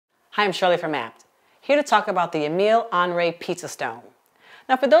Hi, I'm Shirley from abt, here to talk about the Emile Henry Pizza Stone.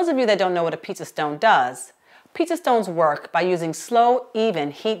 Now, for those of you that don't know what a pizza stone does, pizza stones work by using slow,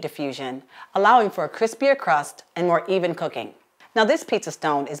 even heat diffusion, allowing for a crispier crust and more even cooking. Now, this pizza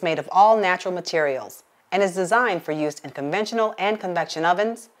stone is made of all natural materials and is designed for use in conventional and convection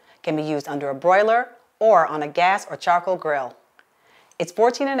ovens, can be used under a broiler or on a gas or charcoal grill. It's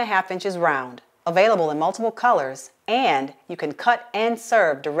 14.5 inches round, available in multiple colors, and you can cut and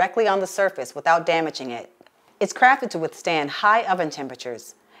serve directly on the surface without damaging it. It's crafted to withstand high oven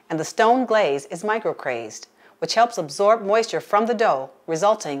temperatures, and the stone glaze is micro-crazed, which helps absorb moisture from the dough,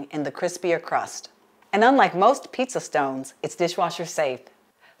 resulting in the crispier crust. And unlike most pizza stones, it's dishwasher safe.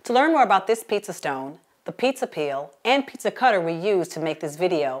 To learn more about this pizza stone, the pizza peel, and pizza cutter we used to make this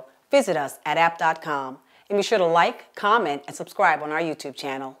video, visit us at abt.com, and be sure to like, comment, and subscribe on our YouTube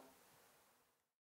channel.